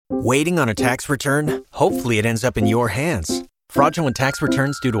Waiting on a tax return? Hopefully it ends up in your hands. Fraudulent tax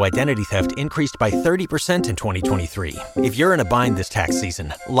returns due to identity theft increased by 30% in 2023. If you're in a bind this tax season,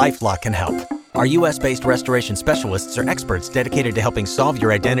 LifeLock can help. Our U.S.-based restoration specialists are experts dedicated to helping solve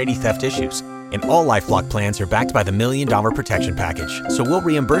your identity theft issues. And all LifeLock plans are backed by the $1 Million Protection Package. So we'll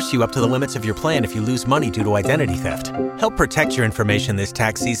reimburse you up to the limits of your plan if you lose money due to identity theft. Help protect your information this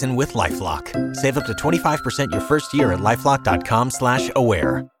tax season with LifeLock. Save up to 25% your first year at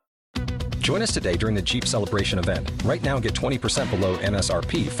LifeLock.com/aware. Join us today during the Jeep Celebration event. Right now, get 20% below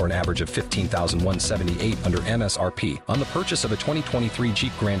MSRP for an average of $15,178 under MSRP on the purchase of a 2023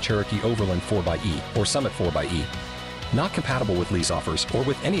 Jeep Grand Cherokee Overland 4xE or Summit 4xE. Not compatible with lease offers or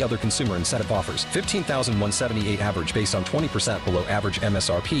with any other consumer incentive offers. $15,178 average based on 20% below average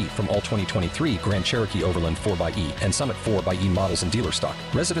MSRP from all 2023 Grand Cherokee Overland 4xE and Summit 4xE models in dealer stock.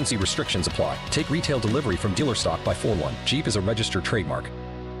 Residency restrictions apply. Take retail delivery from dealer stock by 4/1. Jeep is a registered trademark.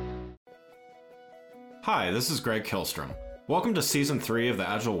 Hi, this is Greg Kilstrom. Welcome to Season 3 of The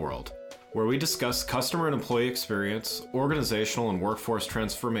Agile World, where we discuss customer and employee experience, organizational and workforce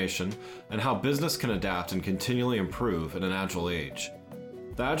transformation, and how business can adapt and continually improve in an agile age.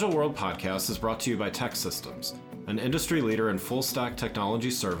 The Agile World podcast is brought to you by TEKsystems, an industry leader in full-stack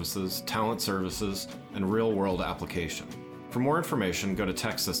technology services, talent services, and real-world application. For more information, go to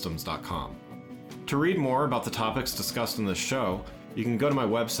TEKsystems.com. To read more about the topics discussed in this show, you can go to my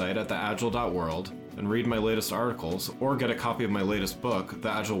website at theagile.world and read my latest articles, or get a copy of my latest book, The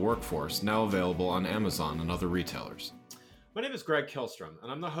Agile Workforce, now available on Amazon and other retailers. My name is Greg Kilstrom, and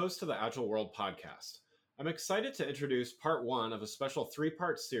I'm the host of the Agile World podcast. I'm excited to introduce part one of a special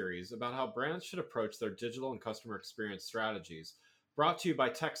three-part series about how brands should approach their digital and customer experience strategies, brought to you by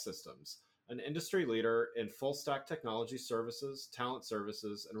TEKsystems, an industry leader in full-stack technology services, talent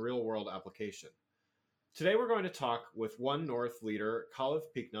services, and real-world application. Today, we're going to talk with One North leader, Kalev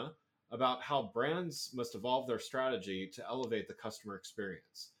Peekna, about how brands must evolve their strategy to elevate the customer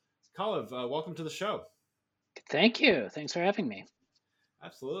experience. Kalev, welcome to the show. Thank you. Thanks for having me.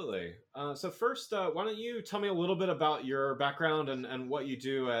 Absolutely. So first, why don't you tell me a little bit about your background and what you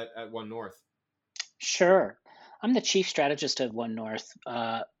do at One North? Sure. I'm the chief strategist of One North,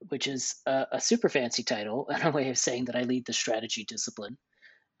 which is a super fancy title and a way of saying that I lead the strategy discipline.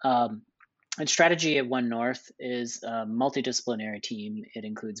 And strategy at One North is a multidisciplinary team. It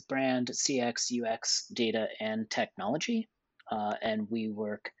includes brand, CX, UX, data, and technology. And we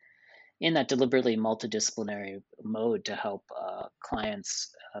work in that deliberately multidisciplinary mode to help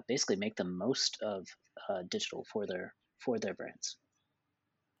clients basically make the most of digital for their brands.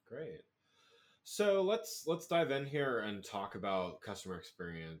 Great. So let's dive in here and talk about customer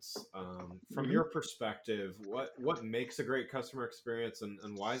experience. From your perspective, what makes a great customer experience,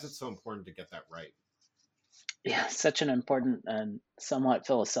 and why is it so important to get that right? Yeah, such an important and somewhat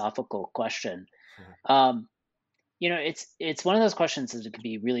philosophical question. It's one of those questions that it can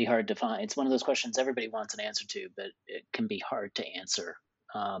be really hard to find. It's one of those questions everybody wants an answer to, but it can be hard to answer.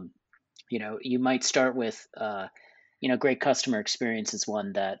 You might start with, great customer experience is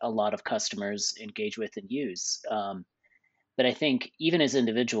one that a lot of customers engage with and use. But I think even as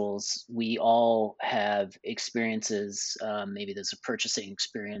individuals, we all have experiences. Maybe there's a purchasing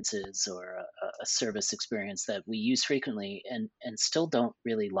experiences or a service experience that we use frequently and still don't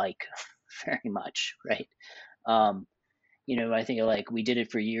really like very much, right? I think like we did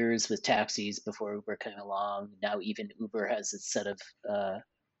it for years with taxis before Uber came along. Now even Uber has its set of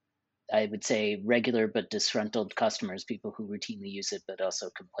I would say regular but disgruntled customers, people who routinely use it but also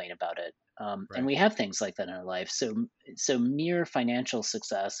complain about it. And Right. we have things like that in our life. So mere financial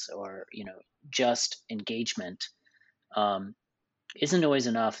success or just engagement isn't always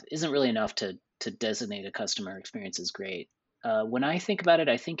enough. Isn't really enough to designate a customer experience as great. When I think about it,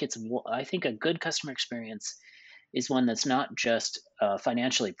 I think a good customer experience is one that's not just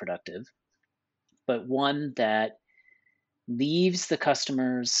financially productive, but one that leaves the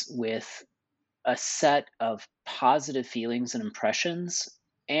customers with a set of positive feelings and impressions,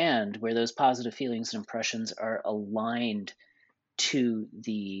 and where those positive feelings and impressions are aligned to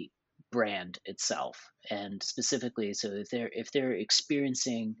the brand itself. And specifically, so if they're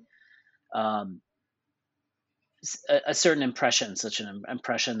experiencing a certain impression, such an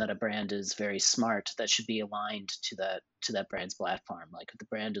impression that a brand is very smart, that should be aligned to that brand's platform. Like if the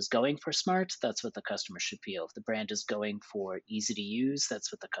brand is going for smart, that's what the customer should feel. If the brand is going for easy to use,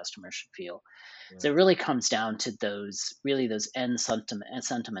 that's what the customer should feel. So it really comes down to those end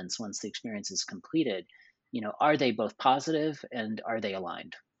sentiments once the experience is completed. Are they both positive and are they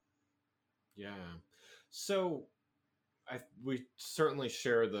aligned? Yeah. So we certainly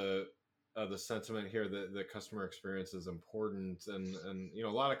share the the sentiment here that the customer experience is important, and a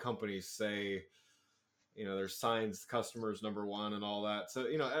lot of companies say, there's signs customers number one and all that. So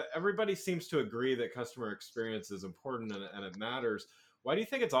everybody seems to agree that customer experience is important, and it matters. Why do you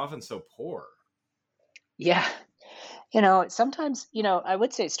think it's often so poor? Yeah. Sometimes, I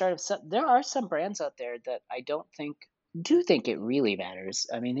would say there are some brands out there that I don't do think it really matters.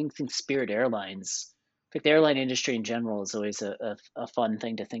 I mean, I think Spirit Airlines, like the airline industry in general, is always a fun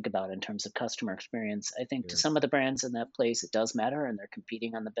thing to think about in terms of customer experience. I think to Yeah. some of the brands in that place, it does matter, and they're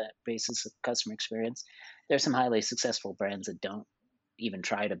competing on the basis of customer experience. There's some highly successful brands that don't even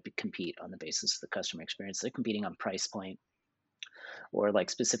try to compete on the basis of the customer experience. They're competing on price point or like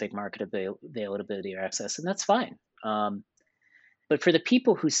specific market availability or access, and that's fine. But for the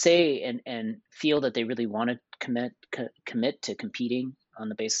people who say and feel that they really want to commit to competing on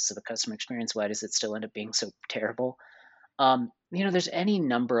the basis of a customer experience, why does it still end up being so terrible? There's any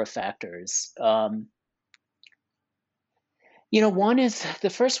number of factors. One is the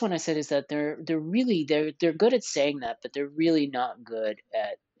first one I said is that they're good at saying that, but they're really not good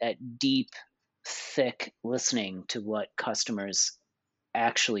at deep, thick listening to what customers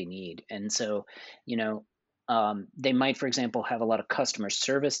actually need. And so, you know, they might, for example, have a lot of customer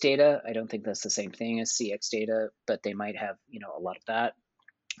service data. I don't think that's the same thing as CX data, but they might have, a lot of that.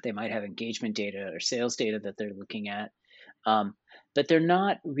 They might have engagement data or sales data that they're looking at. Um, but they're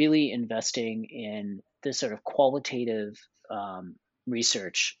not really investing in the sort of qualitative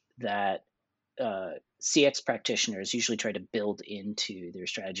research that CX practitioners usually try to build into their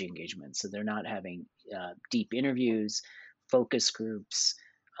strategy engagement. So they're not having deep interviews, focus groups.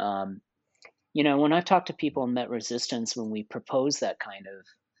 Um, when I've talked to people and met resistance when we propose that kind of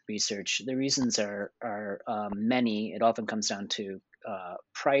research, the reasons are many. It often comes down to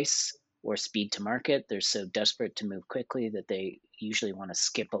price or speed to market. They're so desperate to move quickly that they usually want to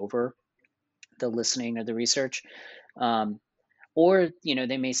skip over the listening or the research. Um, or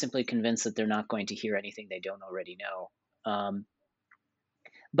they may simply convince that they're not going to hear anything they don't already know.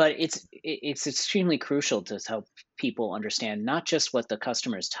 But it's extremely crucial to help people understand not just what the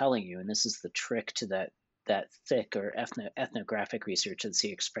customer is telling you, and this is the trick to that thick or ethnographic research that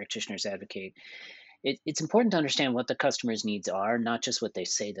CX practitioners advocate. It's important to understand what the customer's needs are, not just what they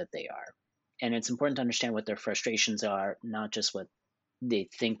say that they are, and it's important to understand what their frustrations are, not just what they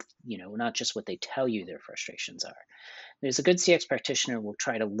think, not just what they tell you their frustrations are. There's a good CX practitioner will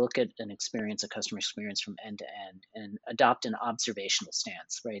try to look at an experience, a customer experience from end to end and adopt an observational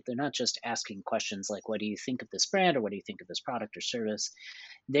stance, right? They're not just asking questions like, what do you think of this brand or what do you think of this product or service?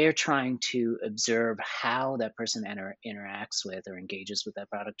 They're trying to observe how that person interacts with or engages with that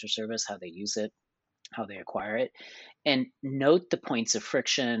product or service, how they use it, how they acquire it, and note the points of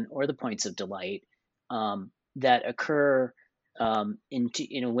friction or the points of delight that occur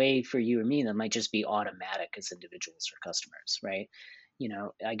in a way for you or me that might just be automatic as individuals or customers, right?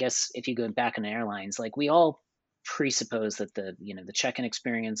 I guess if you go back in airlines, like we all presuppose that the check-in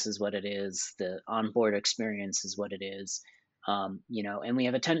experience is what it is, the onboard experience is what it is, and we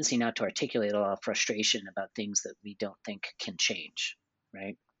have a tendency not to articulate a lot of frustration about things that we don't think can change,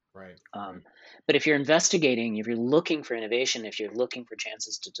 right? Right. Um, but if you're investigating, if you're looking for innovation, if you're looking for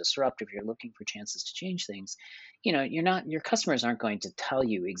chances to disrupt, if you're looking for chances to change things, your customers aren't going to tell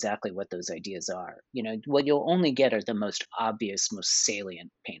you exactly what those ideas are. What you'll only get are the most obvious, most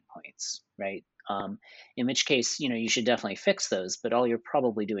salient pain points, right? In which case, you should definitely fix those, but all you're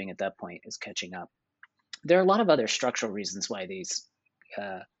probably doing at that point is catching up. There are a lot of other structural reasons why these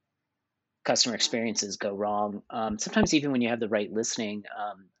uh, customer experiences go wrong. Sometimes even when you have the right listening,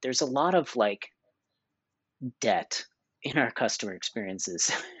 there's a lot of like debt in our customer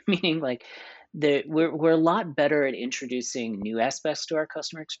experiences, meaning like we're a lot better at introducing new aspects to our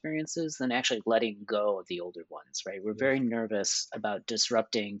customer experiences than actually letting go of the older ones, right? We're Yeah. very nervous about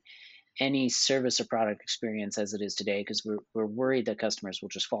disrupting any service or product experience as it is today because we're worried that customers will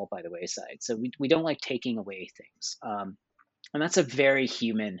just fall by the wayside. So we don't like taking away things. And that's a very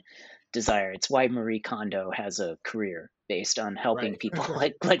human desire. It's why Marie Kondo has a career based on helping Right. people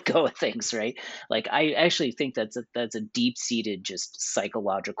let go of things, right? Like I actually think that's a deep seated just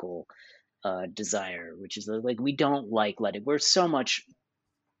psychological desire, which is like we don't like letting. We're so much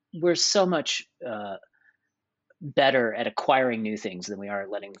better at acquiring new things than we are at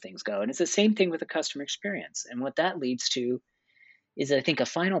letting things go, and it's the same thing with the customer experience. And what that leads to is I think a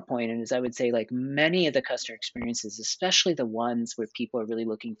final point, and is I would say like many of the customer experiences, especially the ones where people are really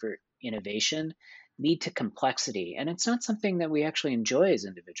looking for innovation, lead to complexity. And it's not something that we actually enjoy as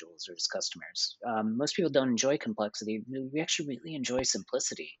individuals or as customers. Most people don't enjoy complexity. We actually really enjoy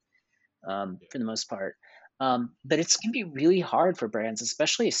simplicity for the most part. But it's can be really hard for brands,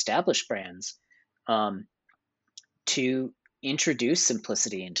 especially established brands, um, to introduce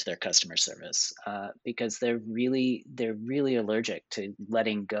simplicity into their customer service, because they're really allergic to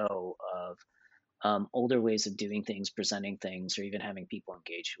letting go of older ways of doing things, presenting things, or even having people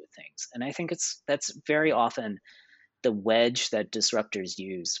engage with things. And I think that's very often the wedge that disruptors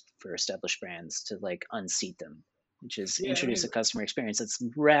use for established brands to like unseat them, which is Yeah, I introduce mean, a customer experience that's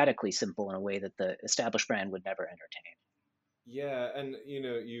radically simple in a way that the established brand would never entertain. yeah, and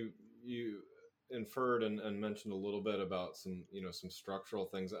you inferred and mentioned a little bit about some structural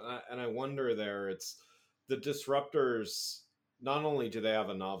things, and I wonder there it's the disruptors. Not only do they have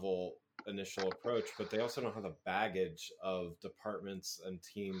a novel initial approach, but they also don't have the baggage of departments and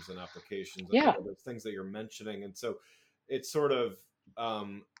teams and applications and Yeah, all of those things that you're mentioning, and so it's sort of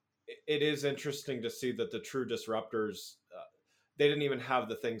it is interesting to see that the true disruptors. They didn't even have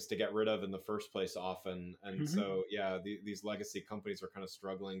the things to get rid of in the first place often, and hmm so yeah, these legacy companies are kind of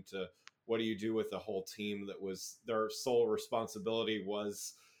struggling to what do you do with a whole team that was their sole responsibility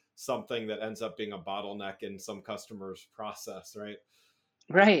was something that ends up being a bottleneck in some customer's process, right?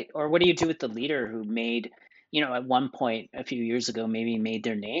 right. Or what do you do with the leader who made, at one point a few years ago, maybe made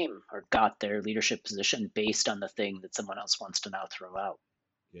their name or got their leadership position based on the thing that someone else wants to now throw out,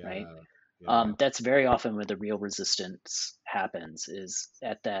 right? Yeah, yeah, That's very often where the real resistance happens is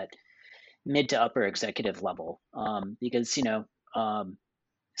at that mid to upper executive level, because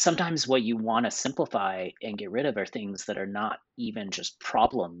sometimes what you want to simplify and get rid of are things that are not even just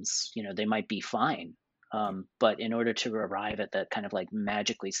problems. They might be fine, yeah, but in order to arrive at that kind of like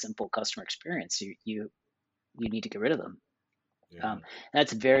magically simple customer experience, you need to get rid of them. yeah, um,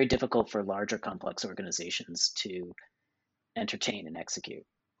 that's very difficult for larger complex organizations to entertain and execute.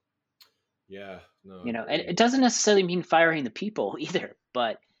 yeah. No, And agreed. it doesn't necessarily mean firing the people either,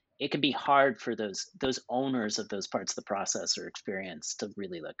 but it can be hard for those owners of those parts of the process or experience to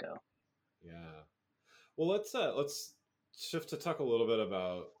really let go. Yeah. Well, let's shift to talk a little bit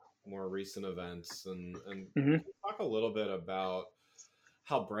about more recent events and Hmm. talk a little bit about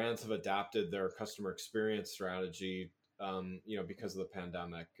how brands have adapted their customer experience strategy, because of the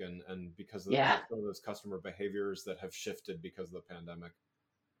pandemic and because of Yeah, some of those customer behaviors that have shifted because of the pandemic.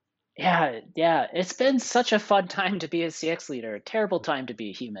 yeah. It's been such a fun time to be a CX leader. A terrible time to be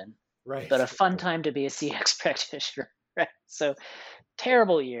a human, Right. but a fun time to be a CX practitioner. Right. So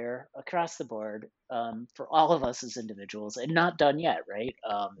terrible year across the board, for all of us as individuals, and not done yet. Right.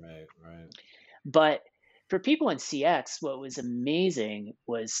 Right. Right. But for people in CX, what was amazing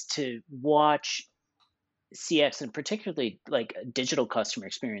was to watch CX and particularly like a digital customer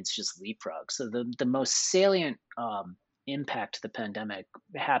experience just leapfrog. So the most salient impact of the pandemic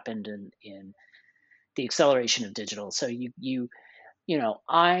happened in the acceleration of digital. So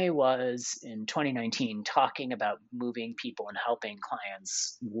I was in 2019 talking about moving people and helping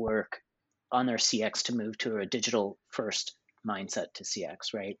clients work on their CX to move to a digital first mindset to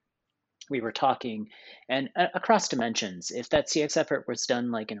CX, right? We were talking and across dimensions. If that CX effort was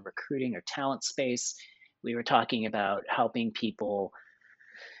done like in a recruiting or talent space, we were talking about helping people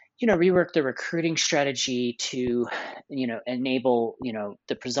rework the recruiting strategy to enable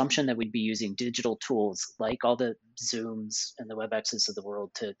the presumption that we'd be using digital tools like all the Zooms and the WebExes of the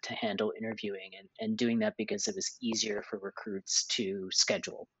world to handle interviewing, and doing that because it was easier for recruits to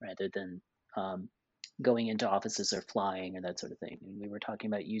schedule rather than um, going into offices or flying or that sort of thing. And we were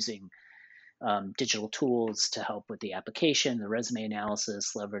talking about using digital tools to help with the application, the resume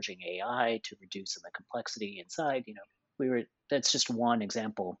analysis, leveraging AI to reduce the complexity inside. That's just one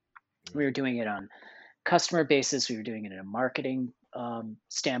example. We were Right. doing it on customer basis. We were doing it in a marketing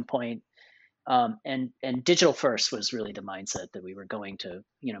standpoint, and digital first was really the mindset that we were going to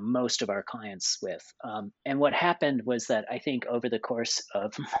most of our clients with. And what happened was that I think over the course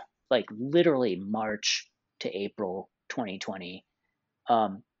of like literally March to April 2020,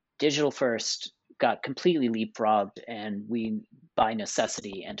 um, digital first got completely leapfrogged, and we by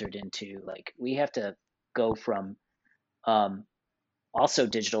necessity entered into like we have to go from um, also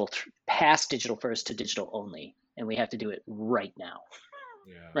past digital first to digital only, and we have to do it right now.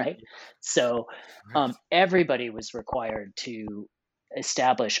 Yeah. Right. So Right. everybody was required to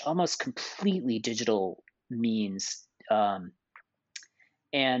establish almost completely digital means,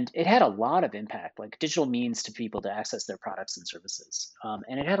 and it had a lot of impact, like digital means to people to access their products and services,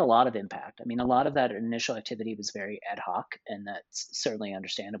 and it had a lot of impact. I mean, a lot of that initial activity was very ad hoc, and that's certainly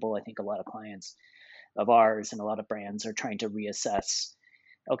understandable. I think a lot of clients of ours and a lot of brands are trying to reassess,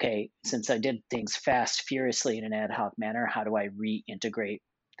 okay, since I did things fast, furiously in an ad hoc manner, how do I reintegrate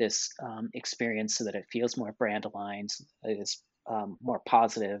this experience so that it feels more brand aligned, is more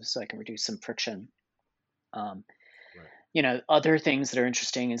positive, so I can reduce some friction. Um, Right. Other things that are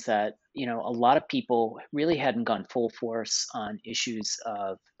interesting is that, a lot of people really hadn't gone full force on issues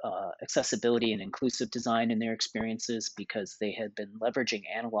of accessibility and inclusive design in their experiences because they had been leveraging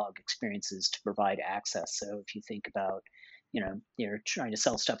analog experiences to provide access. So if you think about, you're trying to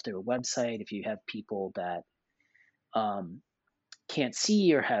sell stuff through a website, if you have people that um, can't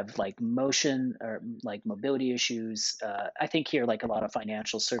see or have like motion or like mobility issues. I think here, like a lot of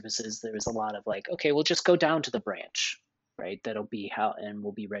financial services, there is a lot of like, okay, we'll just go down to the branch, right? That'll be how, and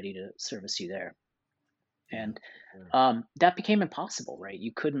we'll be ready to service you there. Yeah. And Yeah. that became impossible, right?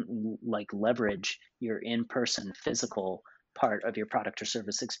 You couldn't like leverage your in-person physical part of your product or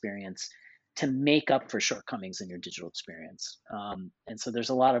service experience to make up for shortcomings in your digital experience. And so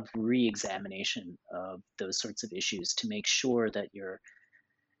there's a lot of re-examination of those sorts of issues to make sure that your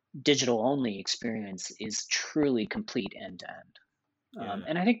digital only experience is truly complete end to end. Yeah.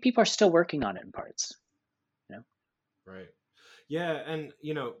 And I think people are still working on it in parts. You know? Right. Yeah, and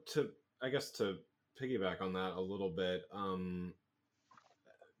to I guess to piggyback on that a little bit,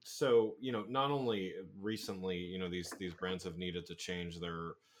 so not only recently, these brands have needed to change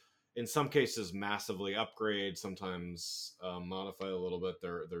their, in some cases, massively upgrade, sometimes modify a little bit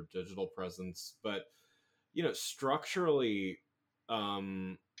their digital presence, but structurally,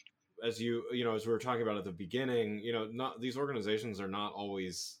 um, as we were talking about at the beginning, not these organizations are not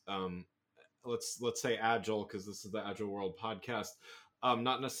always, let's say agile, because this is the Agile World podcast,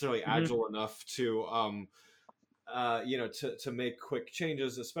 not necessarily Mm-hmm. agile enough to to make quick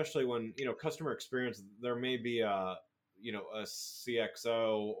changes, especially when customer experience. There may be a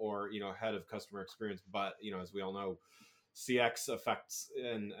CXO or head of customer experience, but as we all know, CX affects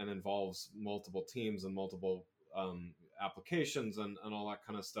and involves multiple teams and multiple applications and all that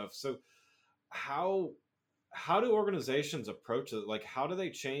kind of stuff. So how how do organizations approach it? Like, how do they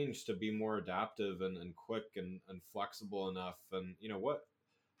change to be more adaptive and quick and flexible enough? And what,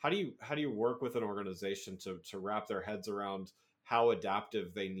 how do you work with an organization to wrap their heads around how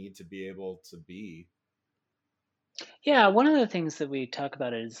adaptive they need to be able to be? Yeah, one of the things that we talk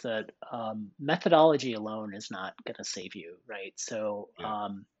about is that methodology alone is not going to save you, right? So Yeah.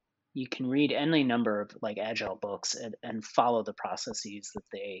 you can read any number of like agile books and follow the processes that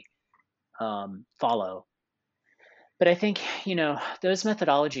they follow. But I think, those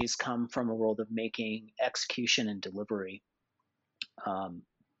methodologies come from a world of making execution and delivery um,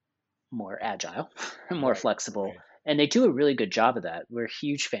 more agile, more Right. flexible. Right. And they do a really good job of that. We're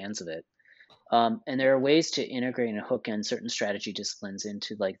huge fans of it. And there are ways to integrate and hook in certain strategy disciplines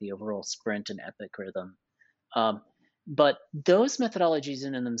into like the overall sprint and epic rhythm. Um, but those methodologies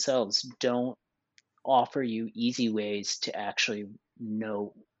in and themselves don't offer you easy ways to actually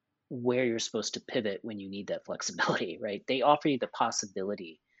know where you're supposed to pivot when you need that flexibility, right? They offer you the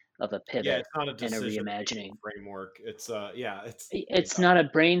possibility of a Yeah, pivot it's not a and a decision making reimagining. framework. It's yeah, it's It's not a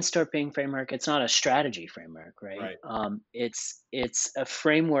brainstorming framework. It's not a strategy framework, right? right. It's a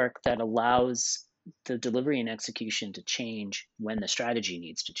framework that allows the delivery and execution to change when the strategy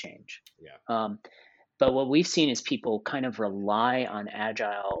needs to change. Yeah. Um, but what we've seen is people kind of rely on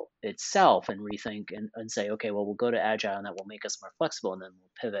Agile itself and rethink and say, okay, well, we'll go to Agile and that will make us more flexible and then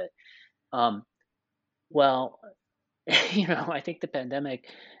we'll pivot. Um, well, I think the pandemic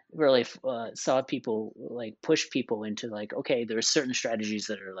really saw people like push people into like, okay, there are certain strategies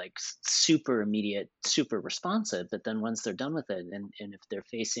that are like super immediate, super responsive, but then once they're done with it, and if they're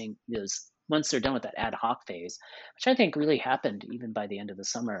facing those, once they're done with that ad hoc phase, which I think really happened even by the end of the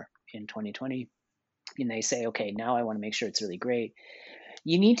summer in 2020, and they say, okay, now I want to make sure it's really great.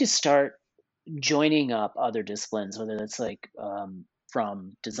 You need to start joining up other disciplines, whether that's like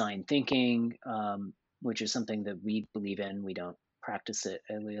from design thinking, which is something that we believe in. We don't practice it.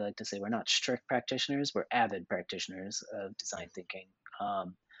 And we like to say we're not strict practitioners, we're avid practitioners of Yeah. design thinking,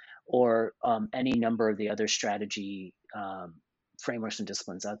 or any number of the other strategy frameworks and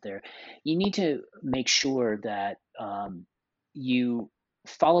disciplines out there. You need to make sure that you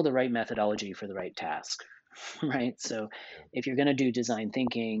follow the right methodology for the right task. Right? So Yeah. if you're going to do design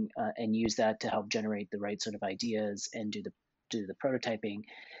thinking and use that to help generate the right sort of ideas and do the prototyping,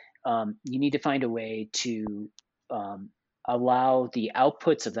 you need to find a way to um, allow the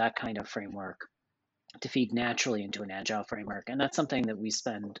outputs of that kind of framework to feed naturally into an agile framework, and that's something that we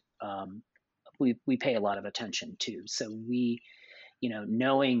pay a lot of attention to. So we,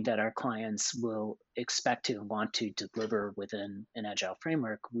 knowing that our clients will expect to and want to deliver within an agile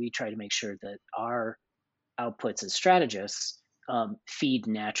framework, we try to make sure that our outputs as strategists feed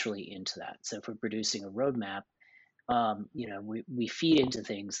naturally into that. So if we're producing a roadmap, we feed into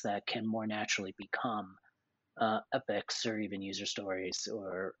things that can more naturally become epics or even user stories,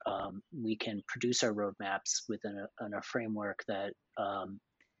 or we can produce our roadmaps within a framework that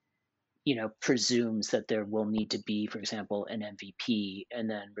presumes that there will need to be, for example, an MVP, and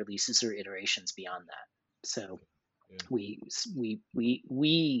then releases or iterations beyond that. So Yeah.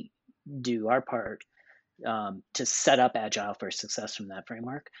 we do our part to set up agile for success from that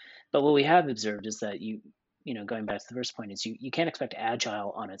framework. But what we have observed is that going back to the first point, is you can't expect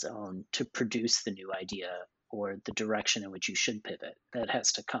agile on its own to produce the new idea or the direction in which you should pivot. That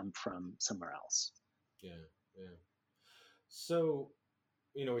has to come from somewhere else. Yeah. Yeah. So,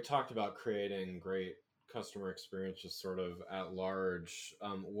 we talked about creating great customer experiences sort of at large.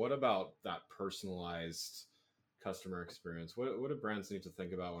 What about that personalized customer experience? What do brands need to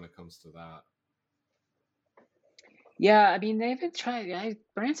think about when it comes to that? Yeah, I mean, they've been trying.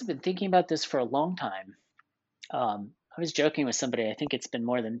 Brands have been thinking about this for a long time. I was joking with somebody. I think it's been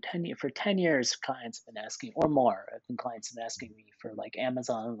more than 10 years. For 10 years, clients have been asking, or more. I think clients have been asking me for like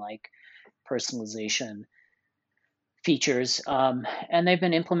Amazon, like personalization features, and they've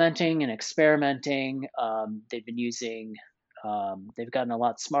been implementing and experimenting. They've been using. They've gotten a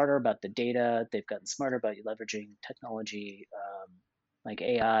lot smarter about the data. They've gotten smarter about leveraging technology, like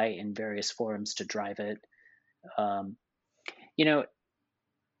AI, in various forms to drive it. Um, you know,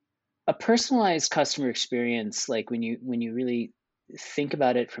 a personalized customer experience, like when you really think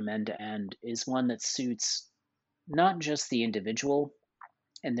about it from end to end, is one that suits not just the individual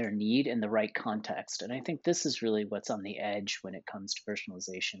and their need in the right context. And I think this is really what's on the edge when it comes to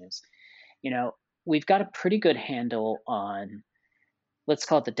personalization. Is you know we've got a pretty good handle on, let's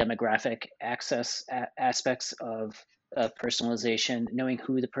call it, the demographic aspects of personalization, knowing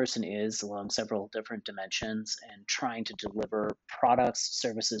who the person is along several different dimensions, and trying to deliver products,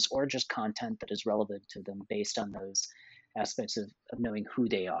 services, or just content that is relevant to them based on those aspects of knowing who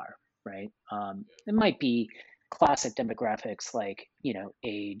they are, right? It might be classic demographics like,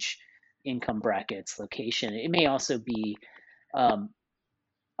 age, income brackets, location. It may also be um,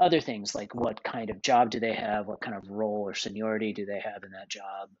 other things like what kind of job do they have, what kind of role or seniority do they have in that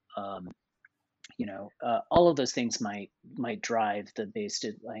job. All of those things might drive the based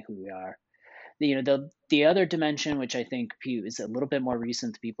like who we are. The other dimension, which I think is a little bit more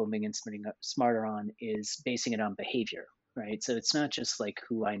recent, that people have been getting smarter on, is basing it on behavior, right? So it's not just like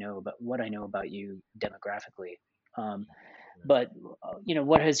who I know, but what I know about you demographically. Um, but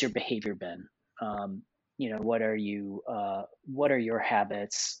what has your behavior been? What are your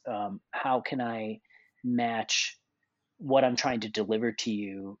habits? How can I match what I'm trying to deliver to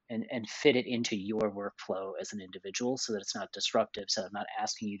you, and fit it into your workflow as an individual, so that it's not disruptive, so I'm not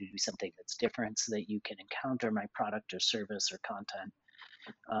asking you to do something that's different, so that you can encounter my product or service or content,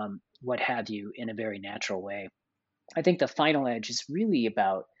 what have you, in a very natural way. I think the final edge is really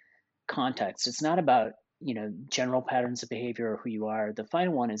about context. It's not about general patterns of behavior or who you are. The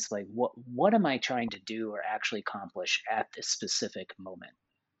final one is like, what am I trying to do or actually accomplish at this specific moment?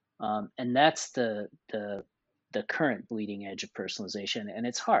 And that's the current bleeding edge of personalization, and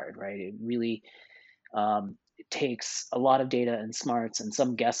it's hard, right? It really it takes a lot of data and smarts and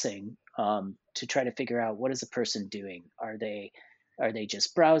some guessing, to try to figure out, what is a person doing. Are they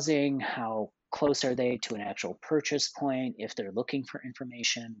just browsing? How close are they to an actual purchase point? If they're looking for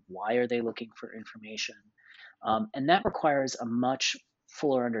information, why are they looking for information? And that requires a much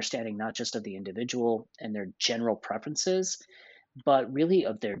fuller understanding, not just of the individual and their general preferences, but really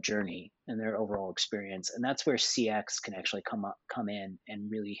of their journey and their overall experience. And that's where CX can actually come in and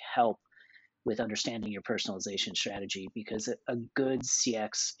really help with understanding your personalization strategy, because a good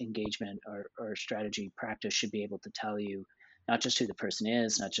CX engagement or strategy practice should be able to tell you not just who the person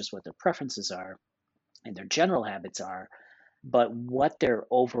is, not just what their preferences are and their general habits are, but what their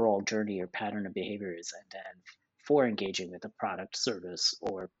overall journey or pattern of behavior is, and then for engaging with a product, service,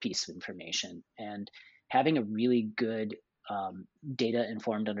 or piece of information. And having a really good data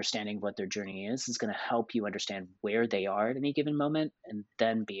informed understanding of what their journey is going to help you understand where they are at any given moment, and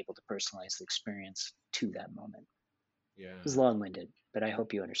then be able to personalize the experience to that moment. Yeah. It was long winded, but I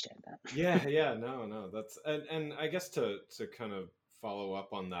hope you understand that. Yeah, yeah, no, that's and I guess to kind of follow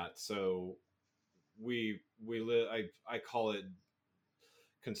up on that. So we live. I call it,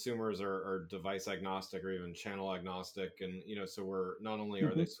 consumers are device agnostic or even channel agnostic, and so we're not only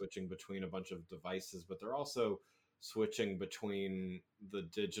are they Hmm. switching between a bunch of devices, but they're also switching between the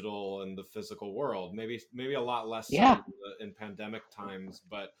digital and the physical world. Maybe a lot less so Yeah. in pandemic times,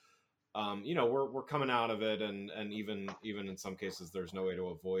 but we're coming out of it, and even in some cases there's no way to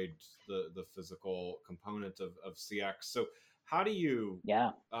avoid the physical component of CX. So how do you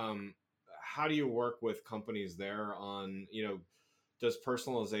Yeah. um how do you work with companies there on does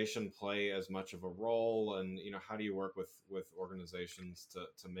personalization play as much of a role? And how do you work with organizations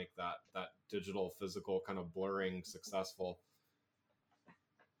to make that digital physical kind of blurring successful?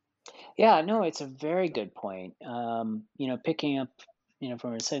 Yeah, no, it's a very good point. Picking up, from what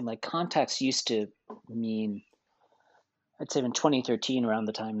I was saying, like context used to mean, I'd say in 2013, around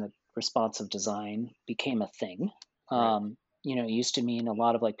the time that responsive design became a thing. Right. It used to mean a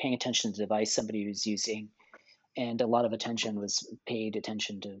lot of like paying attention to the device somebody was using, and a lot of attention was paid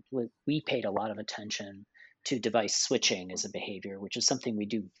attention to. We paid a lot of attention to device switching as a behavior, which is something we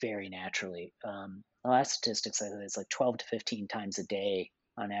do very naturally. The last statistics I heard is like 12 to 15 times a day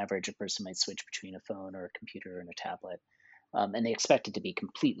on average a person might switch between a phone or a computer and a tablet, and they expect it to be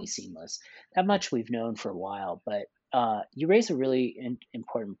completely seamless. That much we've known for a while, but you raise a really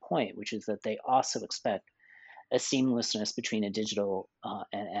important point, which is that they also expect a seamlessness between a digital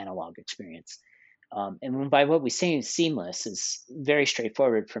and analog experience. By what we say is seamless is very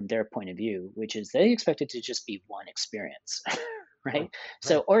straightforward from their point of view, which is they expect it to just be one experience, right? Right. Right.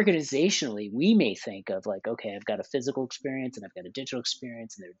 So organizationally, we may think of like, okay, I've got a physical experience and I've got a digital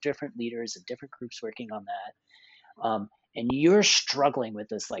experience, and there are different leaders and different groups working on that. And you're struggling with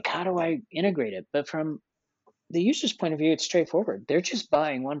this, like, how do I integrate it? But from the user's point of view, it's straightforward. They're just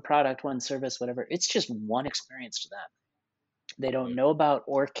buying one product, one service, whatever. It's just one experience to them. They don't Yeah. know about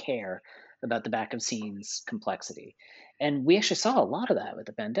or care about the back of scenes complexity. And we actually saw a lot of that with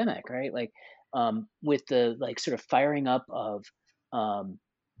the pandemic, right? Like with the like sort of firing up of um,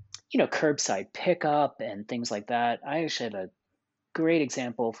 curbside pickup and things like that. I actually have a great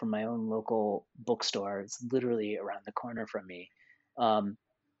example from my own local bookstore. It's literally around the corner from me. Um,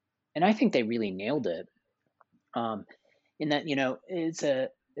 and I think they really nailed it. Um, in that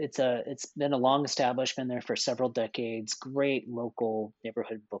it's been a long established, been there for several decades, great local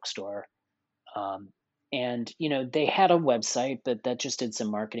neighborhood bookstore. um, and they had a website, but that just did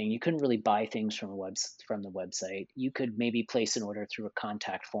some marketing. You couldn't really buy things from the website. You could maybe place an order through a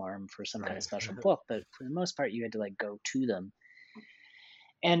contact form for some kind of Right. special book, but for the most part you had to like go to them.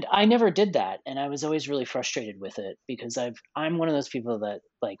 And I never did that, and I was always really frustrated with it because I'm one of those people that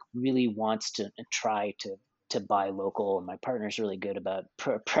like really wants to try to buy local, and my partner's really good about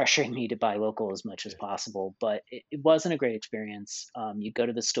pressuring me to buy local as much as Yeah. possible. But it wasn't a great experience. You go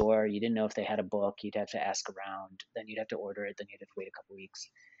to the store, you didn't know if they had a book, you'd have to ask around, then you'd have to order it, then you'd have to wait a couple weeks.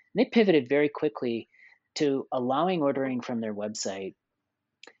 And they pivoted very quickly to allowing ordering from their website.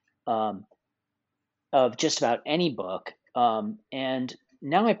 Um, of just about any book. And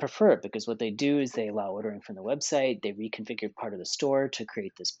now I prefer it because what they do is they allow ordering from the website. They reconfigure part of the store to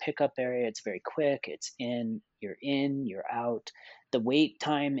create this pickup area. It's very quick. It's in, you're out. The wait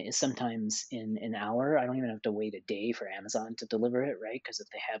time is sometimes in an hour. I don't even have to wait a day for Amazon to deliver it, right? Because if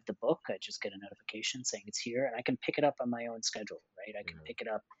they have the book, I just get a notification saying it's here, and I can pick it up on my own schedule, right? I can Yeah. pick it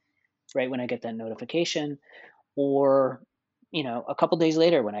up right when I get that notification, or a couple days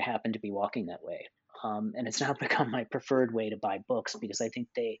later when I happen to be walking that way. And it's now become my preferred way to buy books because I think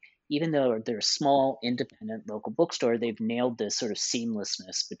even though they're a small, independent local bookstore, they've nailed this sort of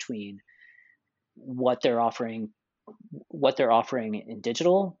seamlessness between what they're offering, what they're offering in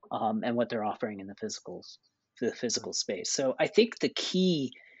digital, and what they're offering in the physical space. So I think the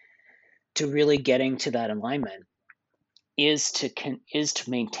key to really getting to that alignment is to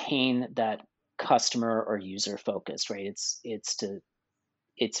maintain that customer or user focused, right?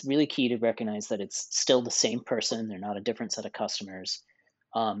 It's really key to recognize that it's still the same person. They're not a different set of customers.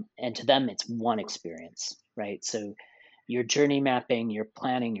 And to them, it's one experience, right? So your journey mapping, your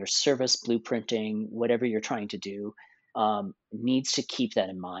planning, your service blueprinting, whatever you're trying to do, needs to keep that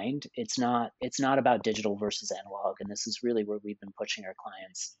in mind. It's not about digital versus analog, and this is really where we've been pushing our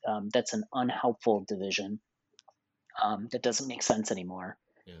clients. That's an unhelpful division that doesn't make sense anymore.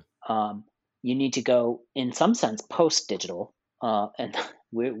 Yeah. um, you need to go in some sense post digital, and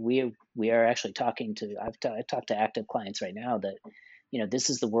we are actually talking to I talk to active clients right now that this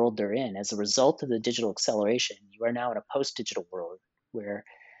is the world they're in as a result of the digital acceleration. You are now in a post digital world where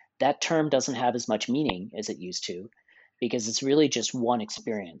that term doesn't have as much meaning as it used to because it's really just one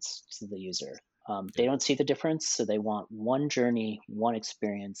experience to the user. They Yeah. don't see the difference, so they want one journey, one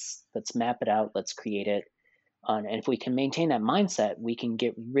experience. Let's map it out, let's create it. And if we can maintain that mindset, we can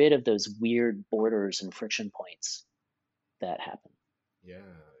get rid of those weird borders and friction points that happen. Yeah.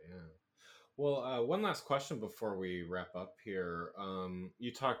 Yeah. Well, one last question before we wrap up here.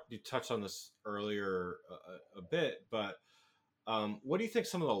 You touched on this earlier a bit, but what do you think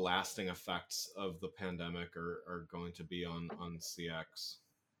some of the lasting effects of the pandemic are going to be on CX?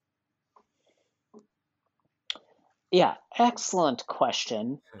 Yeah, excellent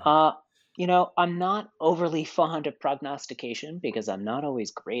question. I'm not overly fond of prognostication because I'm not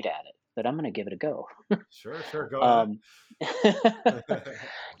always great at it, but I'm going to give it a go. Sure, sure. Go ahead. Um,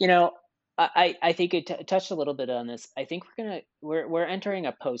 you know, I think it touched a little bit on this. I think we're entering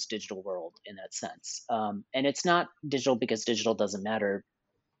a post digital world in that sense, and it's not digital because digital doesn't matter.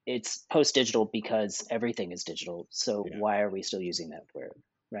 It's post digital because everything is digital. So Yeah. why are we still using that word,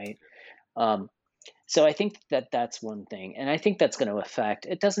 right? Um, so I think that that's one thing, and I think that's going to affect.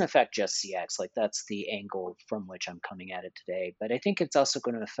 It doesn't affect just CX, like that's the angle from which I'm coming at it today. But I think it's also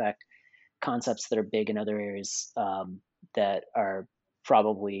going to affect concepts that are big in other areas that are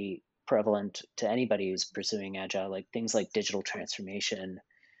probably prevalent to anybody who's pursuing agile, like things like digital transformation.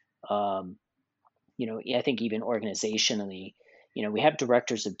 Um, I think even organizationally, we have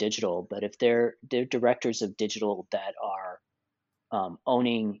directors of digital, but if they're directors of digital that are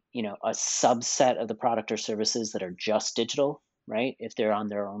owning, a subset of the product or services that are just digital, right? If they're on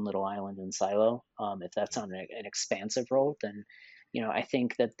their own little island and silo, if that's on an expansive role, then, I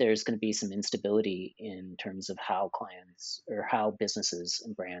think that there's going to be some instability in terms of how clients or how businesses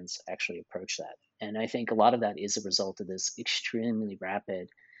and brands actually approach that. And I think a lot of that is a result of this extremely rapid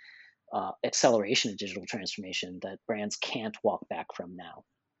acceleration of digital transformation that brands can't walk back from now.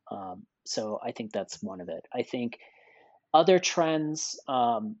 So I think that's one of it. I think other trends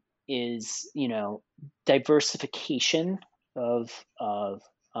is diversification of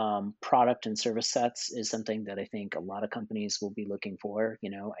product and service sets is something that I think a lot of companies will be looking for.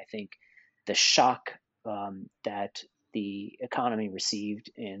 I think the shock that the economy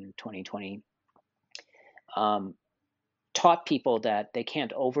received in 2020 um, taught people that they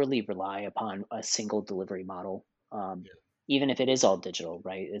can't overly rely upon a single delivery model, Yeah. even if it is all digital.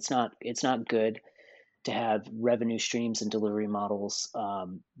 Right? It's not good to have revenue streams and delivery models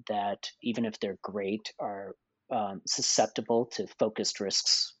that, even if they're great, are susceptible to focused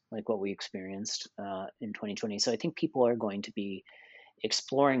risks like what we experienced in 2020. So I think people are going to be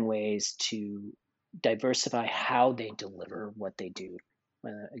exploring ways to diversify how they deliver what they do.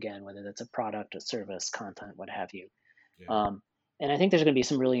 Again, whether that's a product, a service, content, what have you. Yeah. Um, and I think there's going to be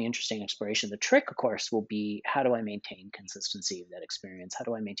some really interesting exploration. The trick, of course, will be how do I maintain consistency of that experience? How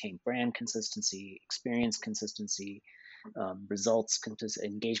do I maintain brand consistency, experience consistency,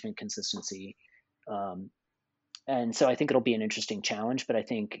 engagement consistency? Um, and so I think it'll be an interesting challenge. But I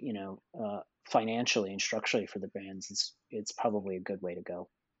think financially and structurally for the brands, it's probably a good way to go.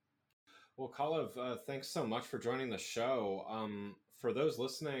 Well, Kalev, thanks so much for joining the show. For those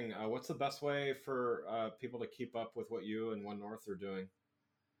listening, what's the best way for people to keep up with what you and One North are doing?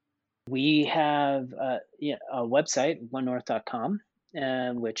 We have a website, onenorth.com,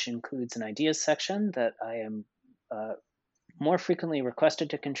 which includes an ideas section that I am more frequently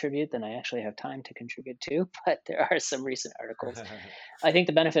requested to contribute than I actually have time to contribute to, but there are some recent articles. I think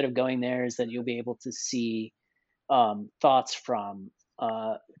the benefit of going there is that you'll be able to see thoughts from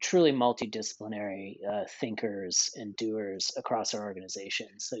truly multidisciplinary thinkers and doers across our organization.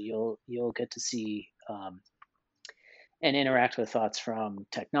 So you'll get to see and interact with thoughts from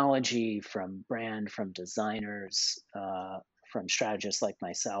technology, from brand, from designers, from strategists like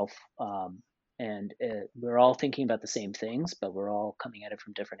myself. And we're all thinking about the same things, but we're all coming at it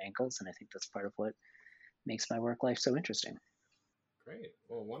from different angles. And I think that's part of what makes my work life so interesting. Great.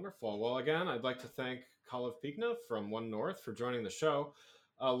 Well, wonderful. Well, again, I'd like to thank Kalev Peekna from One North for joining the show.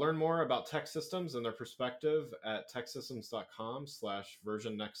 Learn more about TEKsystems and their perspective at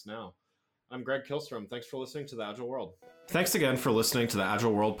teksystems.com/version next now. I'm Greg Kilstrom. Thanks for listening to The Agile World. Thanks again for listening to the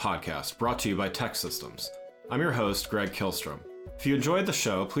Agile World podcast, brought to you by TEKsystems. I'm your host, Greg Kilstrom. If you enjoyed the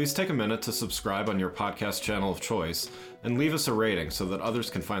show, please take a minute to subscribe on your podcast channel of choice and leave us a rating so that others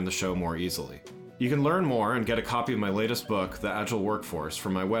can find the show more easily. You can learn more and get a copy of my latest book, The Agile Workforce,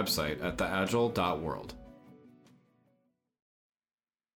 from my website at theagile.world.